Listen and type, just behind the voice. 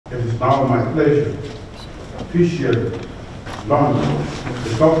It is now my pleasure to officially launch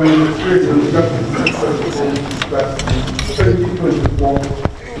the Government Experience Justice Strategy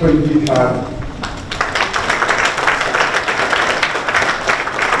 2024-2030.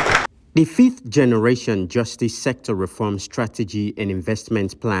 The fifth generation Justice Sector Reform Strategy and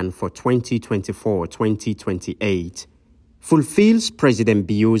Investment Plan for 2024-2028 fulfills President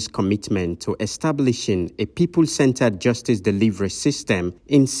Bio's commitment to establishing a people-centered justice delivery system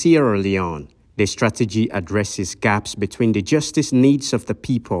in Sierra Leone. The strategy addresses gaps between the justice needs of the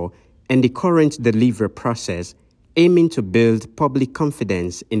people and the current delivery process, aiming to build public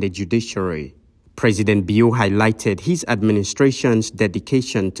confidence in the judiciary. President Bio highlighted his administration's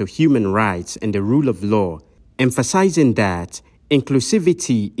dedication to human rights and the rule of law, emphasizing that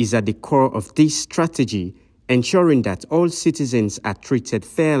inclusivity is at the core of this strategy, ensuring that all citizens are treated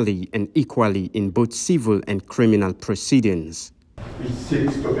fairly and equally in both civil and criminal proceedings. It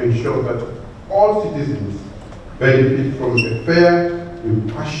seeks to ensure that all citizens benefit from a fair,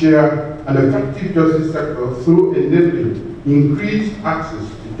 impartial, and effective justice sector through enabling increased access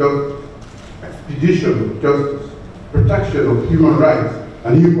to justice, expedition of justice, protection of human rights,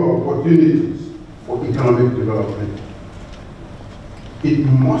 and equal opportunities for economic development. It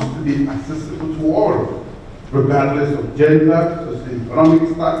must be accessible to all, regardless of gender,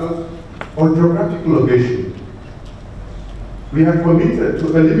 socioeconomic status, or geographic location. We are committed to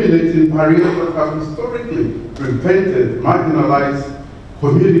eliminating barriers that have historically prevented marginalized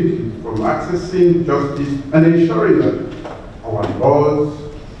communities from accessing justice and ensuring that our laws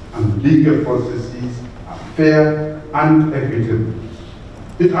and legal processes are fair and equitable.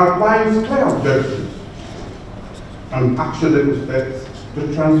 It outlines clear objectives and actionable steps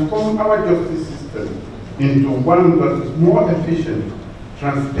to transform our justice system into one that is more efficient,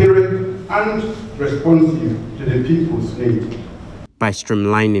 transparent, and responsive to the people's needs. By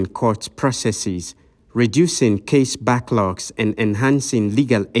streamlining court processes, reducing case backlogs, and enhancing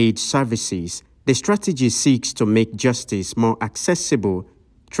legal aid services, the strategy seeks to make justice more accessible,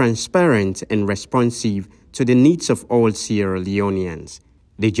 transparent, and responsive to the needs of all Sierra Leoneans.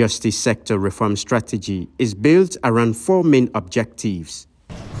 The Justice Sector Reform Strategy is built around four main objectives.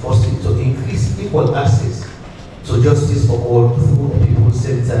 Firstly, to increase equal access to justice for all through a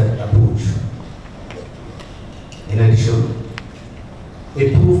people-centered approach. In addition,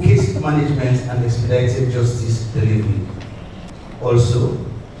 improve case management and expedited justice delivery. Also,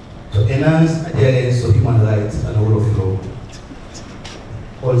 to enhance adherence to human rights and rule of law.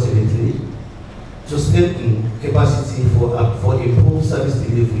 Ultimately, to strengthen capacity for improved service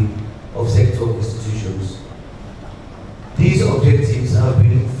delivery of sector institutions. These objectives have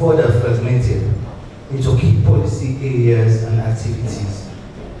been further fragmented into key policy areas and activities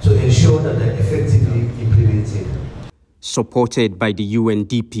to ensure that they are effectively implemented. Supported by the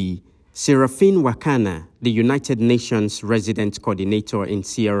UNDP, Serafine Wakana, the United Nations Resident Coordinator in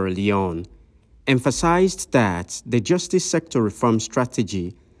Sierra Leone, emphasized that the Justice Sector Reform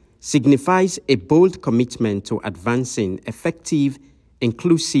Strategy signifies a bold commitment to advancing effective,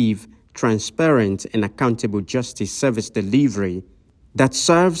 inclusive, transparent, and accountable justice service delivery that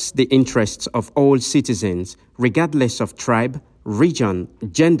serves the interests of all citizens, regardless of tribe, region,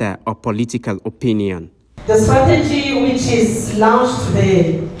 gender, or political opinion. The strategy, which is launched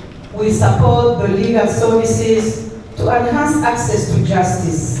today, will support the legal services to enhance access to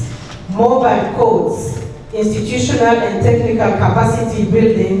justice, mobile courts, institutional and technical capacity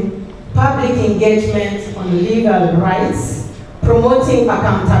building, public engagement on legal rights, promoting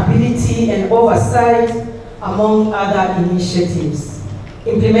accountability and oversight, among other initiatives.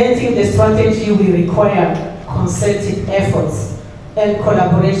 Implementing the strategy will require concerted efforts and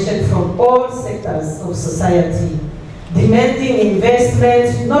collaboration from all sectors of society, demanding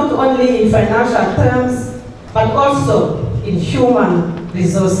investment not only in financial terms, but also in human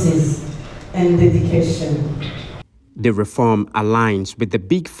resources and dedication. The reform aligns with the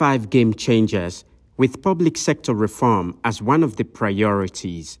Big Five game changers, with public sector reform as one of the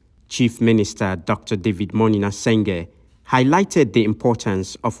priorities. Chief Minister Dr. David Monina Senge highlighted the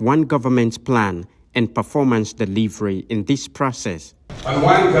importance of one government plan and performance delivery in this process. On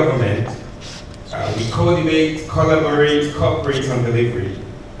one government, we coordinate, collaborate, cooperate on delivery.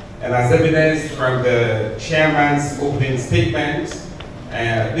 And as evidenced from the chairman's opening statement,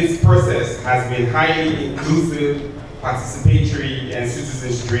 this process has been highly inclusive, participatory, and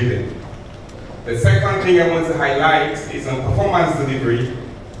citizens-driven. The second thing I want to highlight is on performance delivery.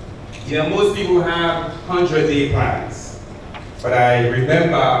 You know, most people have 100-day plans, but I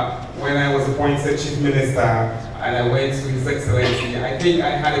remember when I was appointed Chief Minister and I went to His Excellency, I think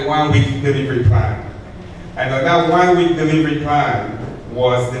I had a 1-week delivery plan. And on that 1-week delivery plan,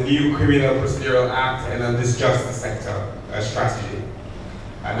 was the new Criminal Procedural Act and on this justice sector strategy.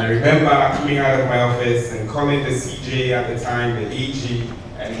 And I remember coming out of my office and calling the CJ at the time, the AG,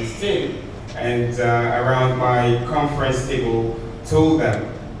 and his team, and around my conference table told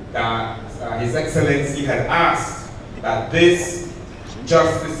them that His Excellency had asked that this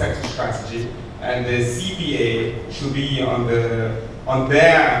justice sector strategy and the CPA should be on their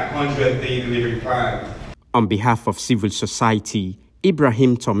 100-day delivery plan. On behalf of civil society,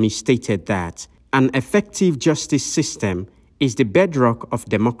 Ibrahim Tomi stated that an effective justice system is the bedrock of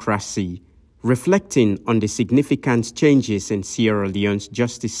democracy, reflecting on the significant changes in Sierra Leone's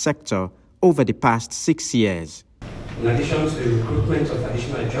justice sector over the past 6 years. In addition to the recruitment of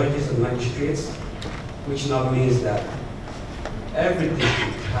additional judges and magistrates, which now means that every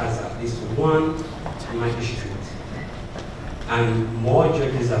district has at least one magistrate, and more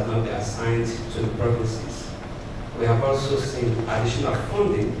judges have now been assigned to the provinces. We have also seen additional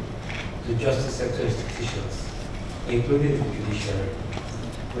funding to justice sector institutions, including the judiciary.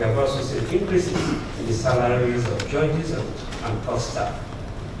 We have also seen increases in the salaries of judges and court staff.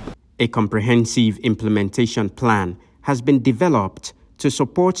 A comprehensive implementation plan has been developed to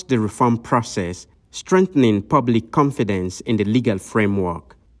support the reform process, strengthening public confidence in the legal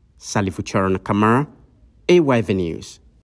framework. Salifu Chernor Kamara, AYV News.